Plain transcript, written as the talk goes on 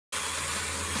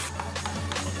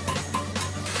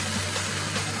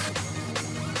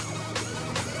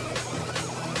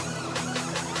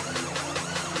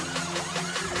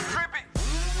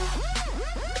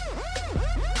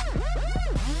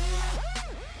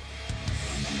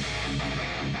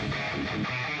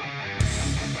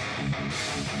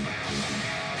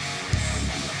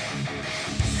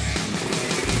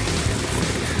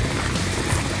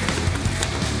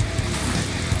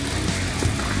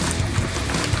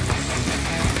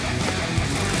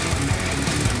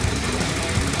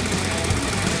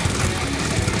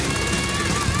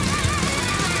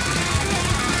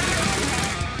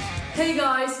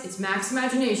Max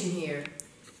Imagination here.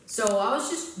 So I was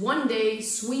just one day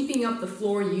sweeping up the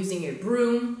floor using a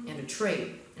broom and a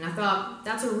tray. And I thought,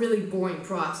 that's a really boring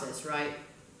process, right?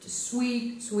 Just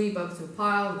sweep up to a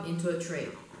pile and into a tray.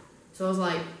 So I was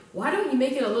like, why don't you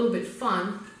make it a little bit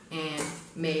fun and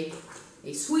make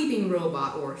a sweeping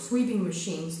robot or sweeping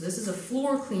machine. So this is a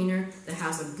floor cleaner that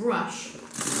has a brush.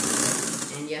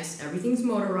 And yes, everything's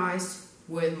motorized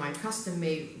with my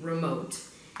custom-made remote.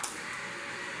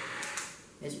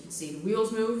 As you can see, the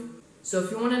wheels move. So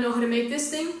if you want to know how to make this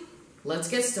thing, let's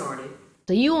get started.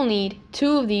 So you will need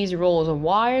 2 of these rolls of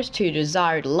wires to your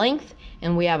desired length,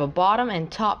 and we have a bottom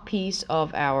and top piece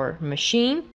of our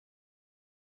machine.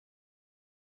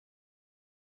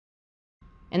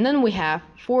 And then we have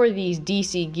 4 of these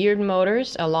DC geared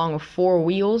motors along with 4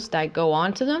 wheels that go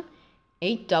onto them,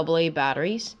 8 AA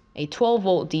batteries, a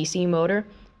 12-volt DC motor,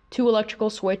 2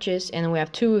 electrical switches, and then we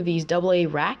have 2 of these AA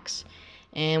racks.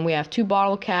 And we have 2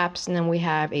 bottle caps, and then we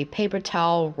have a paper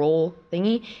towel roll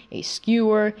thingy, a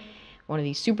skewer, one of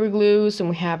these super glues, and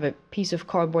we have a piece of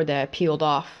cardboard that I peeled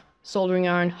off, soldering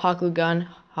iron, hot glue gun,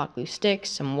 hot glue sticks,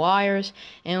 some wires,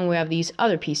 and we have these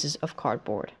other pieces of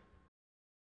cardboard.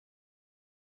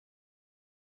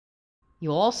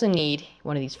 You'll also need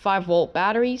one of these 5-volt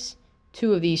batteries,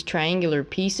 2 of these triangular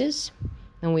pieces,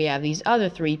 and we have these other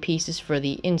 3 pieces for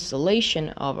the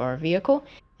installation of our vehicle.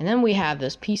 And then we have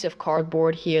this piece of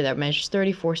cardboard here that measures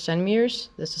 34 centimeters.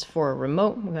 This is for a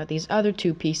remote. We got these other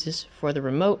 2 pieces for the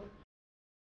remote.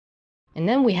 And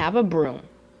then we have a broom.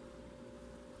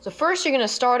 So first you're going to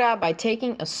start out by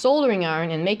taking a soldering iron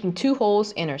and making 2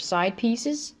 holes in our side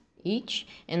pieces each.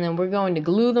 And then we're going to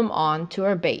glue them on to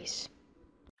our base.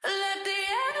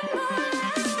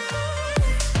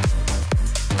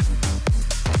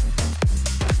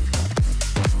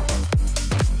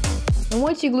 And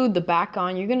once you glued the back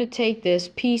on, you're going to take this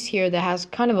piece here that has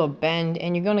kind of a bend,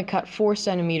 and you're going to cut 4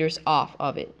 centimeters off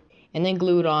of it, and then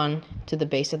glue it on to the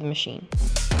base of the machine.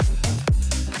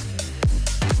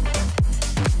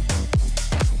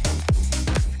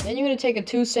 Then you're going to take a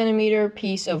 2 centimeter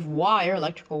piece of wire,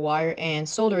 electrical wire, and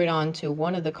solder it onto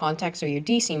one of the contacts of your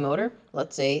DC motor.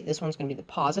 Let's say this one's going to be the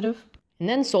positive. And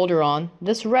then solder on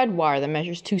this red wire that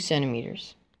measures 2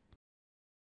 centimeters.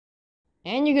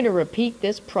 And you're going to repeat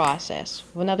this process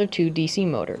with another 2 DC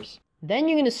motors. Then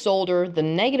you're going to solder the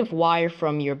negative wire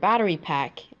from your battery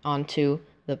pack onto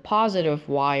the positive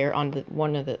wire on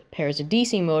one of the pairs of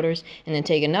DC motors, and then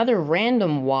take another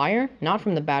random wire, not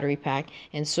from the battery pack,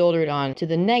 and solder it on to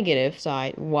the negative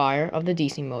side wire of the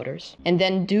DC motors. And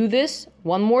then do this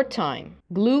one more time.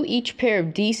 Glue each pair of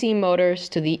DC motors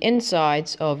to the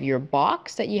insides of your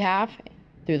box that you have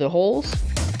through the holes.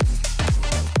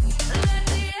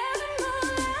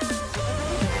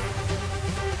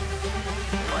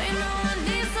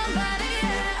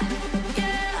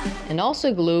 And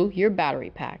also glue your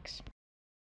battery packs.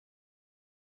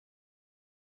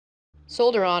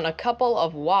 Solder on a couple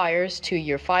of wires to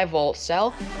your 5-volt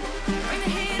cell.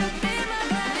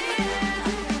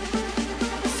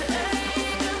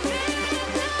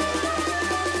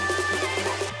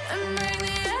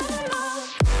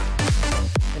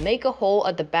 And make a hole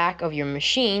at the back of your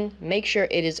machine. Make sure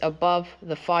it is above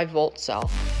the 5-volt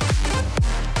cell.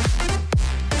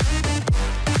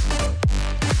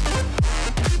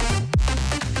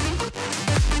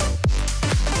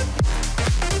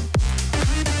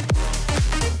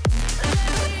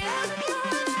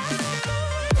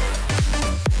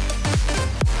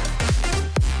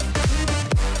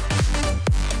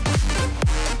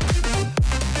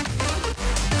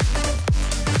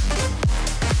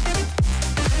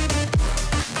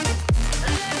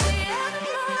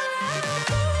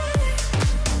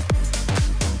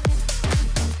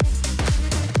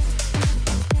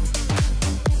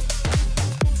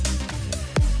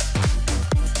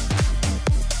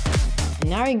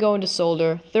 Now you're going to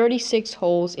solder 36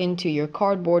 holes into your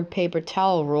cardboard paper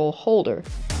towel roll holder.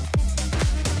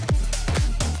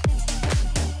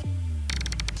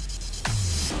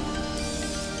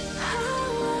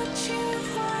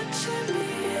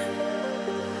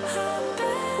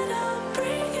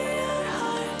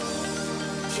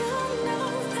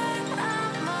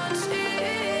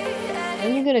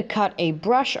 Then you're going to cut a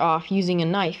brush off using a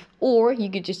knife, or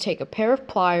you could just take a pair of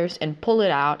pliers and pull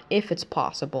it out if it's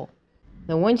possible.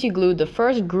 Now once you glue the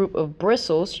first group of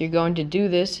bristles, you're going to do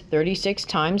this 36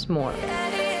 times more.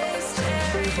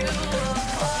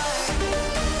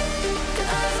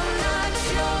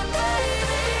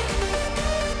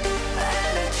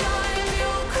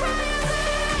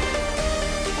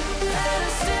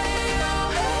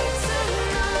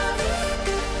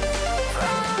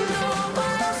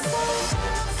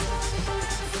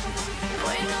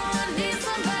 Wait, no.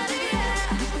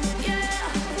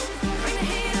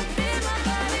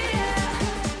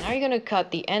 you're going to cut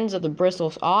the ends of the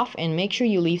bristles off and make sure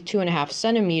you leave 2.5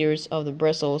 centimeters of the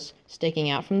bristles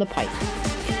sticking out from the pipe.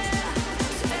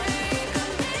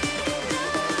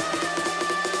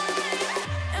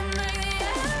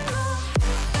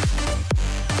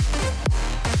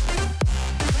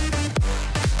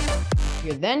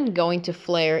 You're then going to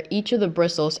flare each of the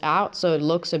bristles out so it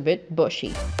looks a bit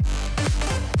bushy.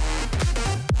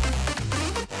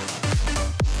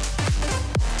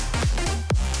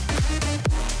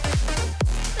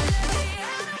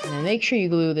 And make sure you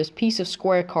glue this piece of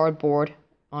square cardboard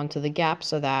onto the gap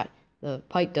so that the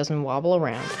pipe doesn't wobble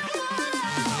around.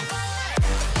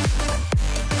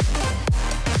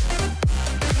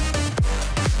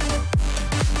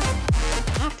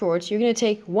 Afterwards, you're going to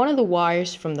take one of the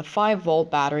wires from the 5-volt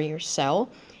battery or cell,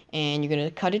 and you're going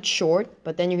to cut it short,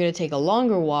 but then you're going to take a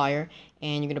longer wire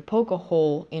and you're going to poke a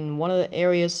hole in one of the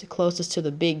areas closest to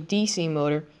the big DC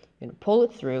motor. You're going to pull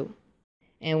it through,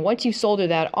 and once you solder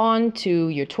that on to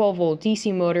your 12-volt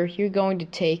DC motor, you're going to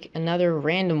take another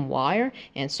random wire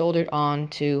and solder it on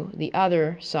to the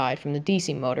other side from the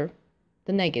DC motor,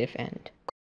 the negative end.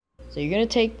 So you're going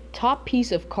to take the top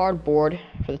piece of cardboard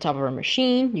for the top of our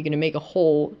machine, you're going to make a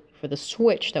hole for the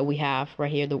switch that we have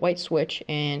right here, the white switch,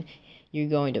 and you're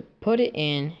going to put it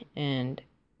in and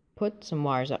put some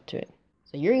wires up to it.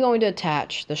 So you're going to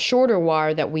attach the shorter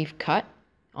wire that we've cut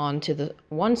onto the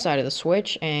one side of the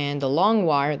switch and the long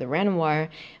wire, the random wire,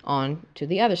 onto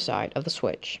the other side of the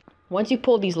switch. Once you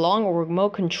pull these long or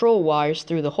remote control wires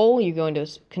through the hole, you're going to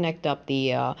connect up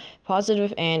the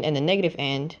positive end and the negative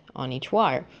end on each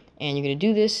wire. And you're going to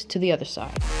do this to the other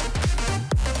side.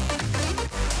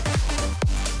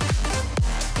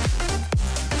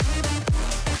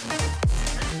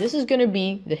 And this is going to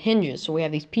be the hinges. So we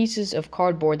have these pieces of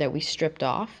cardboard that we stripped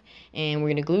off, and we're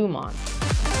going to glue them on.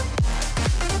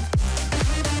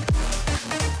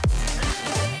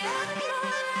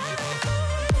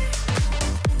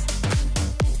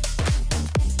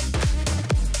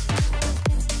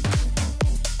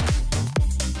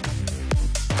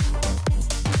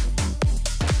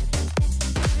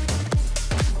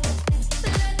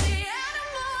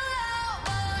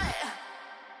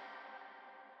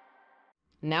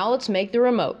 Now let's make the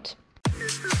remote.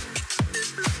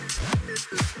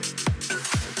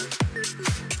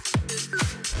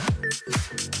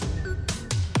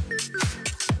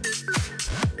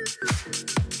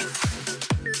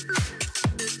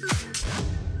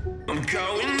 I'm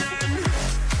going in.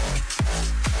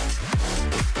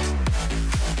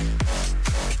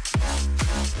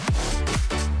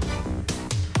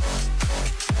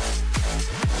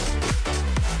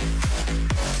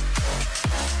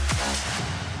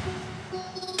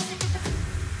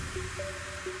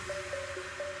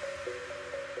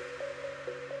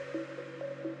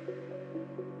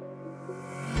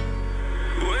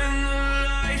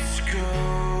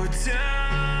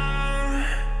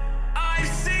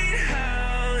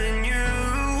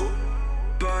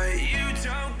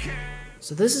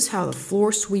 So this is how the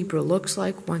floor sweeper looks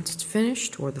like once it's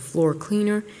finished, or the floor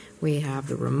cleaner. We have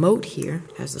the remote here,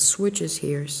 it has the switches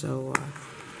here, so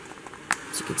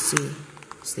as you can see,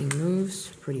 this thing moves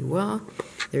pretty well.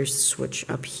 There's the switch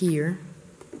up here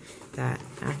that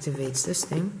activates this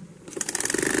thing,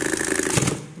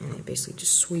 and it basically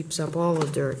just sweeps up all the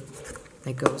dirt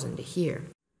that goes into here.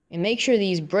 And make sure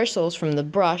these bristles from the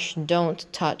brush don't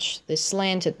touch the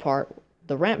slanted part,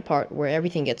 the ramp part, where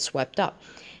everything gets swept up.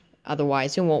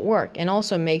 Otherwise it won't work. And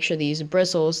also make sure these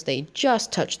bristles, they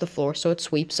just touch the floor so it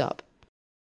sweeps up.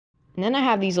 And then I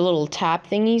have these little tap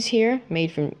thingies here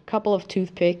made from a couple of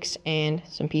toothpicks and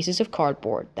some pieces of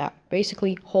cardboard that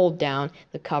basically hold down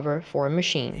the cover for a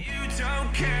machine. You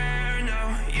don't care,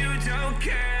 no, you don't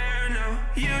care, no.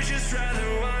 You just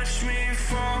rather watch me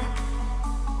fall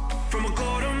from a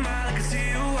quarter mile. I can see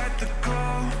you at the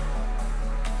call.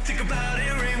 Think about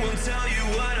it, ring won't tell you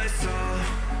what I saw.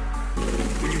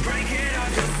 When you break it, I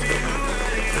just feel you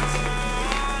had it all.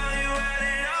 You had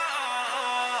it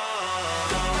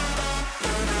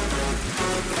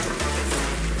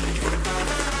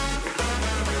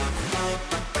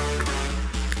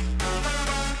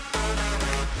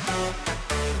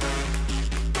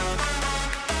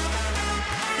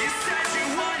You said you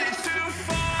wanted to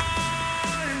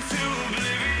fall into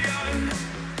oblivion.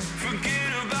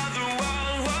 Forget about the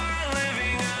world we're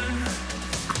living in.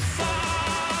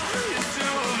 Fall into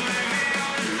oblivion,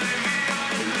 oblivion,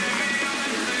 oblivion.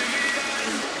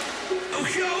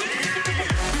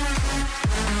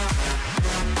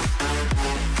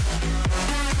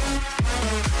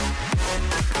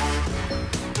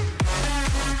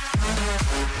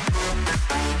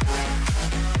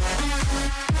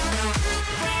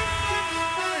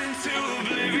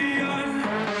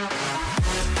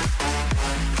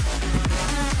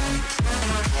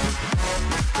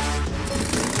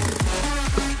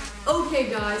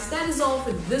 guys, that is all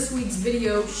for this week's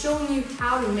video showing you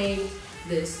how to make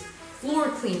this floor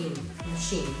cleaning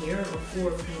machine here, or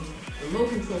floor cleaning remote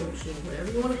control machine,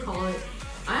 whatever you want to call it.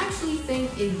 I actually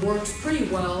think it works pretty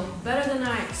well, better than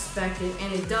I expected,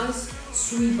 and it does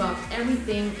sweep up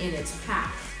everything in its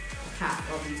path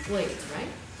of these blades, right?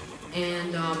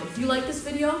 And if you like this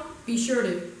video, be sure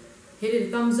to hit it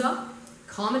a thumbs up,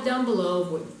 comment down below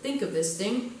what you think of this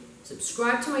thing,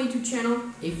 subscribe to my YouTube channel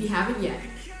if you haven't yet.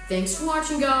 Thanks for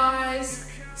watching,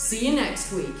 guys. See you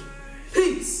next week.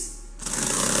 Peace!